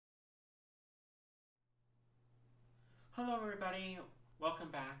Hello everybody, welcome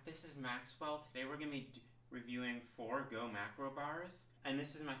back. This is Maxwell. Today we're going to be reviewing 4 Gomacro bars. And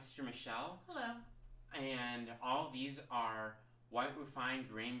this is my sister Michelle. Hello. And all these are white refined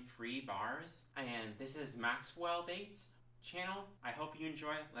grain-free bars. And this is Maxwell Bates channel. I hope you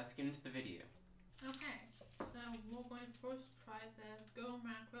enjoy it. Let's get into the video. Okay, so we're going to first try the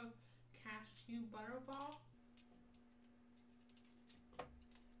Gomacro cashew butter ball.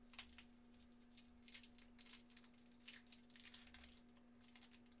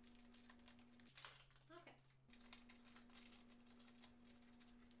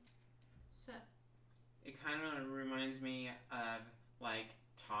 So it kind of reminds me of like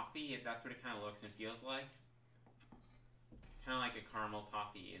toffee, if that's what it kind of looks and feels like. Kind of like a caramel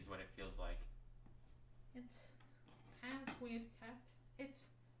toffee is what it feels like. it's kind of weird cut. It's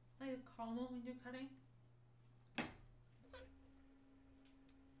like a caramel when you're cutting.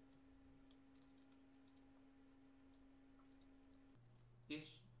 It's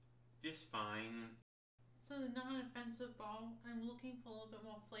just fine. So the non-offensive ball, I'm looking for a little bit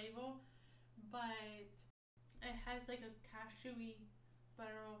more flavor, but it has like a cashewy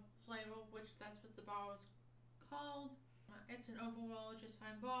butter flavor, which that's what the ball is called. It's an overall just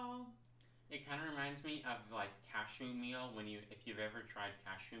fine ball. It kind of reminds me of like cashew meal. If you've ever tried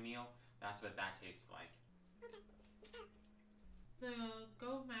cashew meal, that's what that tastes like. The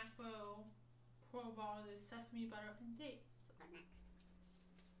Gomacro Pro Ball is sesame butter and dates. Next.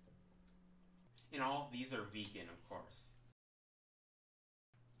 And all of these are vegan, of course.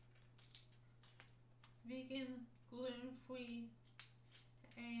 Vegan, gluten-free,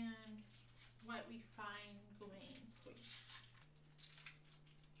 and white refined grain-free.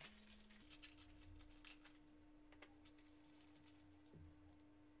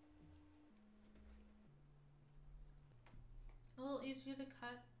 A little easier to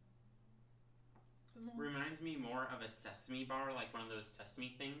cut. Reminds me more of a sesame bar, like one of those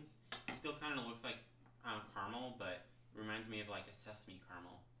sesame things. It still kind of looks like caramel, but reminds me of like a sesame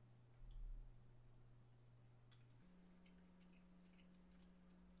caramel.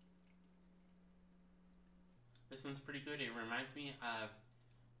 This one's pretty good. It reminds me of,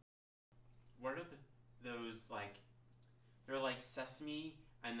 what are those like, they're like sesame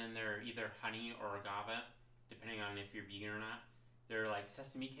and then they're either honey or agave, depending on if you're vegan or not. They're like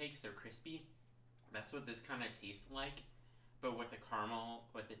sesame cakes, they're crispy. That's what this kind of tastes like, but with the caramel,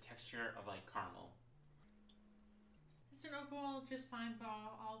 with the texture of like caramel. It's an overall just fine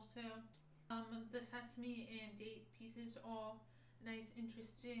bar also. The sesame and date pieces are a nice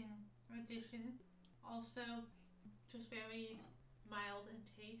interesting addition. Also, just very mild in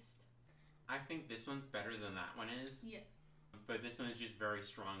taste. I think this one's better than that one is. Yes. But this one is just very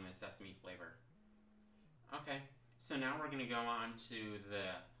strong in the sesame flavor. Okay, so now we're going to go on to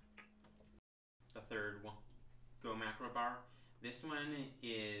the third one, Gomacro bar. This one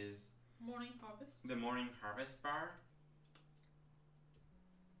is Morning Harvest. the Morning Harvest bar.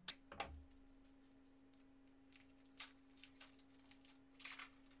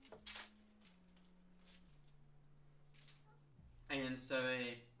 And so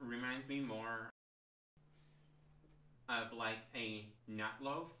it reminds me more of like a nut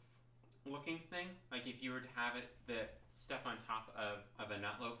loaf looking thing. Like if you were to have it, the stuff on top of a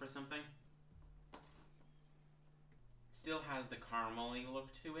nut loaf or something. Still has the caramelly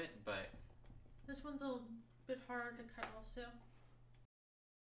look to it, but This one's a bit harder to cut also.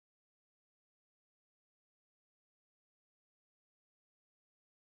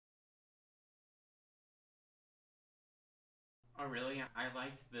 oh really? I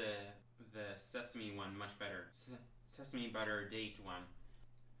liked the sesame one much better. Sesame butter date one.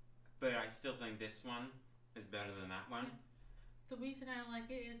 But I still think this one is better than that one. Yeah. The reason I like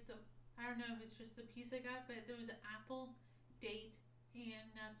it is I don't know if it's just the piece I got, but there was an apple, date, and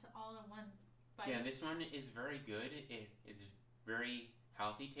nuts all in one bite. Yeah, this one is very good. It's very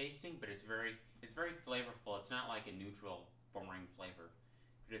healthy tasting, but it's very flavorful. It's not like a neutral, boring flavor.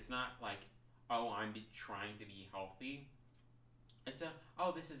 But it's not like, oh, I'm trying to be healthy. It's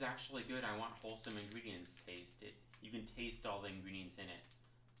oh, this is actually good. I want wholesome ingredients taste. You can taste all the ingredients in it.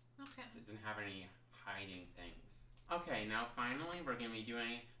 Okay. It doesn't have any hiding things. Okay, now finally we're going to be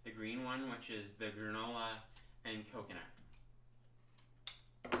doing the green one, which is the granola and coconut.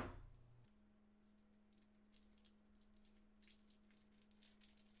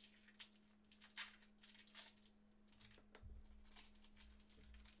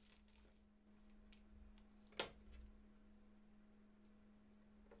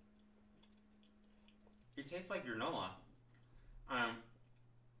 It tastes like granola.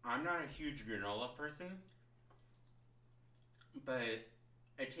 I'm not a huge granola person, but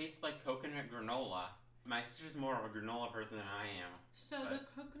it tastes like coconut granola, My sister's more of a granola person than I am. So the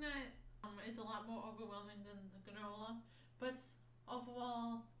coconut is a lot more overwhelming than the granola, but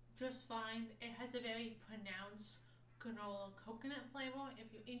overall just fine. It has a very pronounced granola coconut flavor.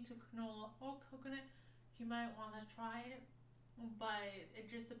 If you're into granola or coconut, you might want to try it, but it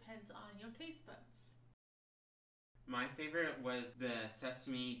just depends on your taste buds. My favorite was the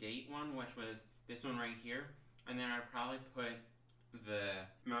sesame date one, which was this one right here. And then I'd probably put the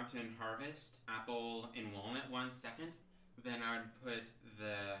Mountain Harvest apple and walnut one second. Then I would put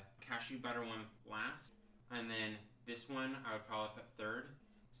the cashew butter one last. And then this one I would probably put third.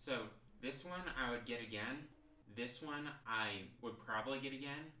 So this one I would get again. This one I would probably get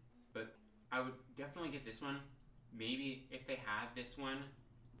again. But I would definitely get this one. Maybe if they had this one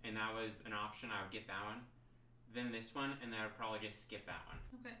and that was an option, I would get that one. Then this one, and then I would probably just skip that one.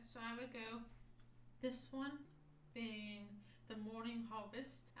 Okay, so I would go this one being the Morning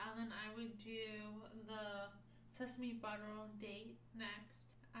Harvest, and then I would do the sesame butter date next,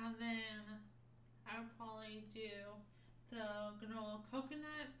 and then I would probably do the granola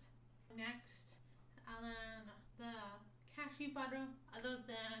coconut next, and then the cashew butter. Other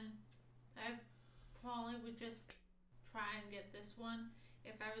than I probably would just try and get this one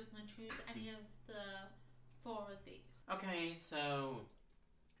if I was going to choose any of the 4 of these. Okay, so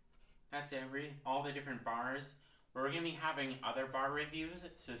that's all the different bars. We're going to be having other bar reviews,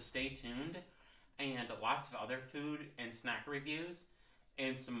 so stay tuned. And lots of other food and snack reviews.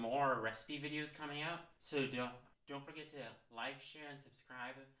 And some more recipe videos coming out. So don't forget to like, share, and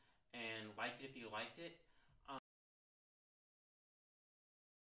subscribe. And like it if you liked it.